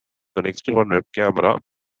The next one, web camera.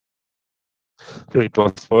 So it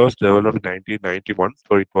was first developed in 1991.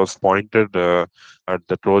 So it was pointed at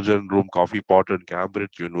the Trojan Room coffee pot in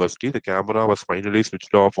Cambridge University. The camera was finally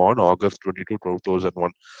switched off on August 22,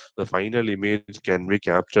 2001. The final image can be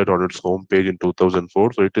captured on its homepage in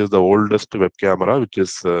 2004. So it is the oldest web camera which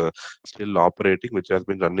is still operating, which has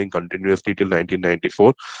been running continuously till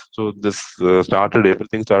 1994. So everything started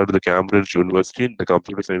at the Cambridge University in the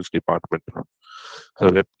computer science department. A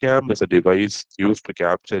webcam is a device used to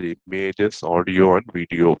capture images, audio, and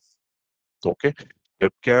video. Okay.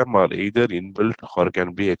 Webcam are either inbuilt or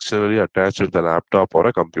can be externally attached to the laptop or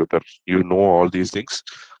a computer. You know all these things.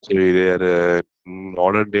 So they are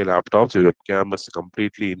modern day laptops. The webcam is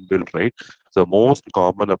completely inbuilt, right? The most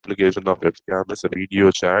common application of webcam is a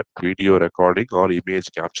video chat, video recording, or image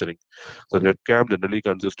capturing. The webcam generally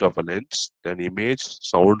consists of a lens, an image,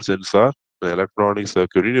 sound sensor, the electronic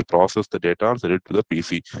circuitry to process the data and send it to the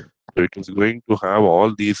PC. So it is going to have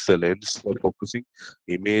all these lens for focusing,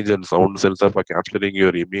 image and sound sensor for capturing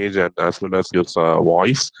your image and as well as your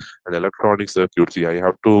voice and electronic circuitry. I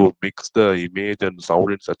have to mix the image and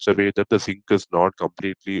sound in such a way that the sync is not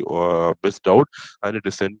completely missed out and it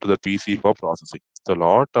is sent to the PC for processing. So a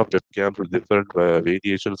lot of webcams with different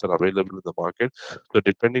variations are available in the market. So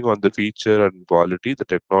depending on the feature and quality, the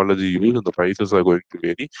technology used and the prices are going to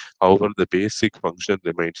vary. However, the basic function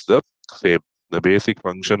remains the same. The basic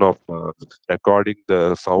function of recording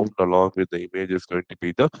the sound along with the image is going to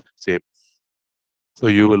be the same. So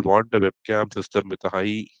you will want a webcam system with a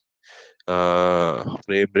high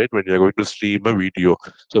frame rate when you're going to stream a video.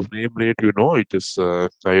 So frame rate, it is,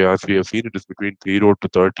 as we have seen, it is between 0 to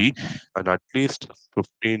 30 and at least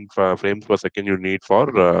 15 frames per second you need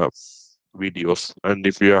for videos. And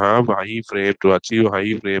if you have to achieve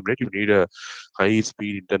high frame rate, you need a high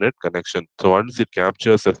speed internet connection. So once it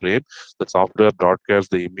captures a frame, the software broadcasts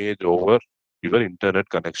the image over your internet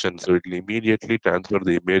connection. So it will immediately transfer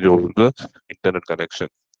the image over the internet connection.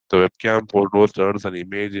 The webcam photo turns an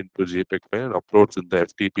image into JPEG file and uploads in the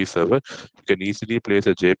FTP server. You can easily place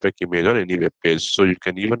a JPEG image on any web page. So you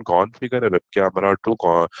can even configure a web camera to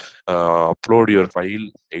upload your file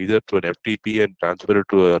either to an FTP and transfer it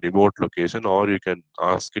to a remote location, or you can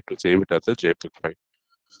ask it to save it as a JPEG file.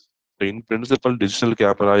 So in principle, digital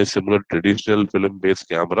camera is similar to traditional film-based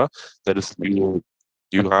camera. That is,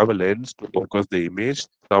 you have a lens to focus the image,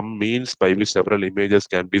 some means by which several images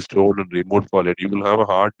can be stored in remote quality. You will have a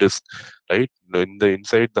hard disk, right? In the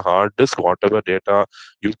inside the hard disk, whatever data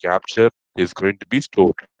you capture is going to be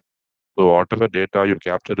stored. So whatever data you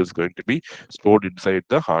capture is going to be stored inside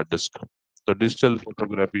the hard disk. So digital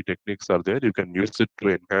photography techniques are there. You can use it to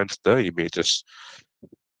enhance the images.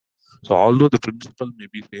 So although the principle may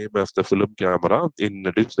be same as the film camera, in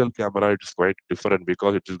a digital camera it is quite different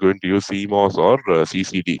because it is going to use CMOS or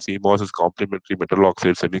CCD. CMOS is complementary metal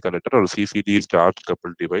oxide semiconductor, or CCD is charge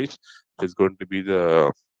coupled device. It is going to be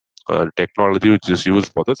the technology which is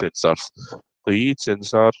used for the sensors. So each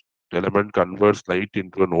sensor element converts light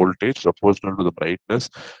into an voltage proportional to the brightness,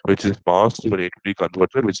 which is passed through an AD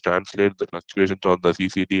converter, which translates the fluctuations on the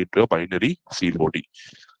CCD into a binary COD.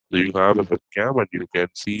 So you have a webcam and you can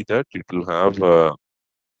see that it will have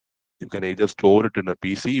you can either store it in a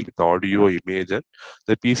PC with audio, image, and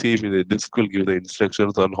the PC with the disk will give the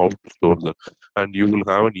instructions on how to store them. And you will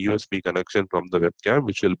have an USB connection from the webcam,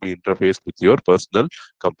 which will be interfaced with your personal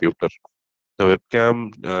computer. The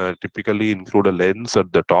webcam typically include a lens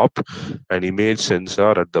at the top, an image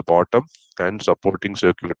sensor at the bottom, and supporting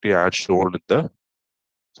circuitry as shown in the.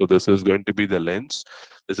 So this is going to be the lens.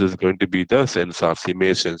 This is going to be the sensors,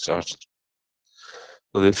 image sensors.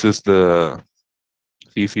 So this is the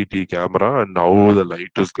CCT camera and how the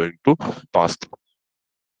light is going to pass through.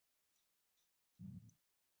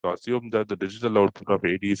 So assume that the digital output of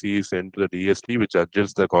ADC is sent to the DSP, which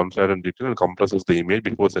adjusts the contrast and detail and compresses the image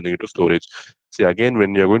before sending it to storage. See, again,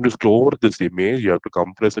 when you're going to store this image, you have to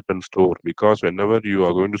compress it and store, because whenever you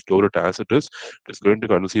are going to store it as it is, it's going to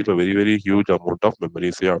consume a very, very huge amount of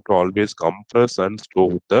memory. So you have to always compress and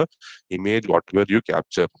store the image, whatever you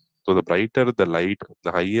capture. So the brighter the light,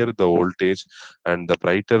 the higher the voltage, and the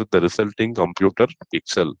brighter the resulting computer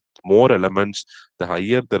pixel. More elements, the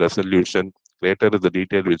higher the resolution, greater is the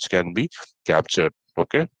detail which can be captured.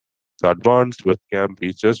 Okay. So advanced webcam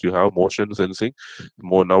features, you have motion sensing.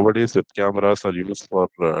 More nowadays, web cameras are used for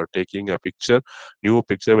taking a picture, new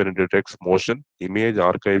picture when it detects motion. Image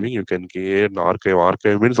archiving, you can create an archive.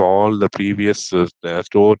 Archive means all the previous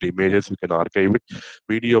stored images you can archive it.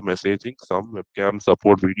 Video messaging, some webcams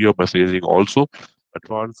support video messaging also.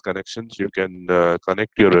 advanced connections. You can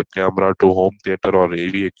connect your web camera to home theater or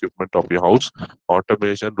AV equipment of your house.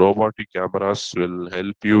 Automation, robotic cameras will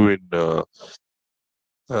help you in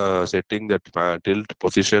setting that tilt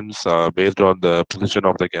positions based on the position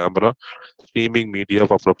of the camera. Streaming media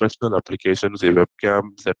for professional applications, a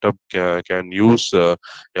webcam setup can use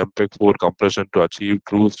MPEG-4 compression to achieve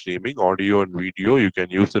true streaming audio and video. You can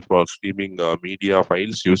use it for streaming media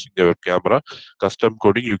files using the web camera. Custom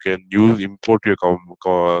coding, you can use import your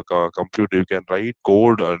computer. You can write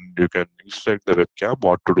code and you can instruct the webcam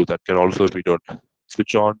what to do. That can also be done.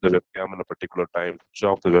 Switch on the webcam at a particular time, switch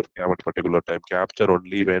off the webcam at a particular time, capture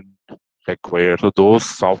only when required. So those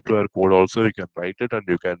software code also you can write it and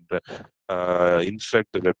you can instruct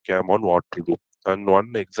the webcam on what to do. And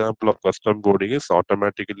one example of custom coding is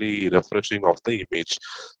automatically refreshing of the image.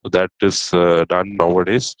 So that is done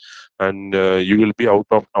nowadays. And you will be out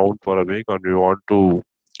of town for a week and you want to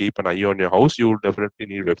keep an eye on your house, you will definitely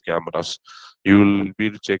need web cameras. You will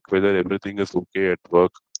be to check whether everything is okay at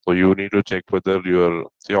work. So you need to check whether your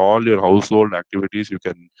see all your household activities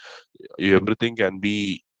everything can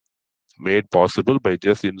be made possible by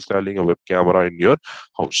just installing a web camera in your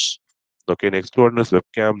house. Okay, next one is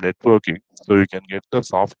webcam networking. So you can get the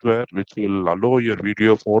software which will allow your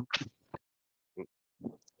video phone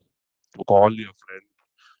to call your friend.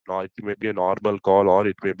 Now it may be a normal call or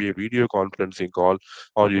it may be a video conferencing call,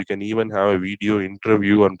 or you can even have a video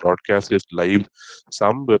interview and broadcast it live.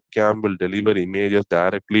 Some webcam will deliver images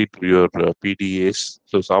directly to your PDAs.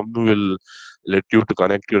 So some will let you to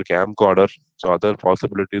connect your camcorder. So other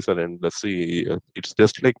possibilities are endless. See, it's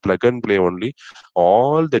just like plug and play only.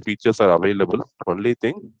 All the features are available. Only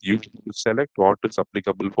thing you select what is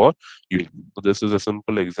applicable for you. So this is a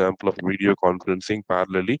simple example of video conferencing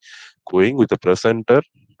parallelly going with the presenter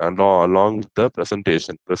and along with the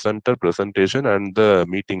presentation and the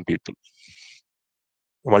meeting people.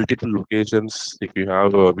 Multiple locations. If you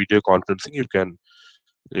have a video conferencing, you can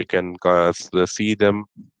see them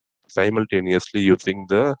simultaneously using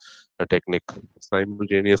the technique.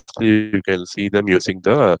 Simultaneously, you can see them using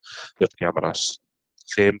the cameras.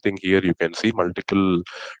 Same thing here. You can see multiple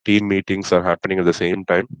team meetings are happening at the same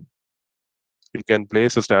time. You can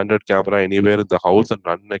place a standard camera anywhere in the house and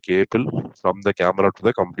run a cable from the camera to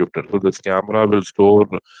the computer. So this camera will store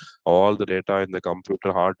all the data in the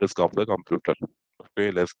computer hard disk of the computer. Okay,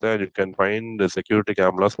 less than you can find the security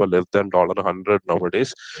cameras for less than $100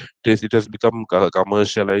 nowadays. It has become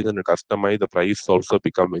commercialized and customized. The price also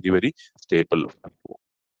become very stable.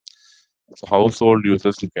 So household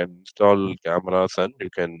users, you can install cameras and you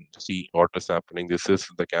can see what is happening. This is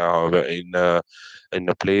the in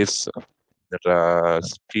a place that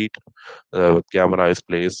street camera is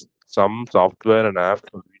placed. Some software and apps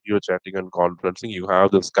for video chatting and conferencing. You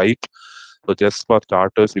have the Skype. So just for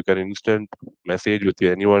starters, you can instant message with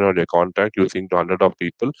anyone on your contact using to hundred of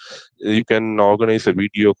people. You can organize a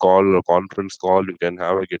video call or conference call. You can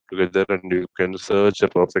have a get together and you can search a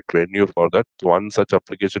perfect venue for that. One such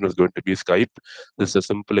application is going to be Skype. This is a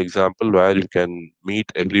simple example where you can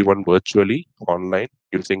meet everyone virtually online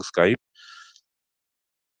using Skype.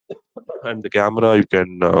 And the camera, you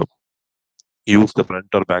can use the front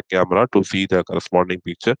or back camera to see the corresponding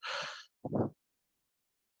picture.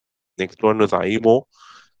 Next one is IMO.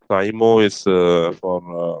 So IMO is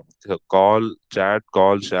for call,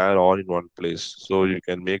 share all in one place. So you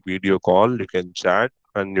can make video call, you can chat,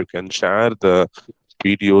 and you can share the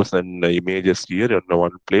videos and the images here in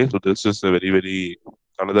one place. So this is a very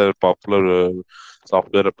another popular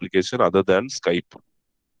software application other than Skype.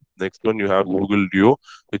 Next one, you have Google Duo,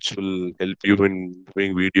 which will help you in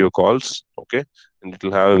doing video calls. Okay, and it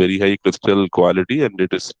will have a very high crystal quality, and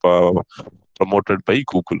it is promoted by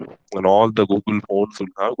Google. And all the Google phones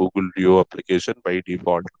will have Google Duo application by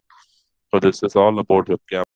default. So this is all about webcam.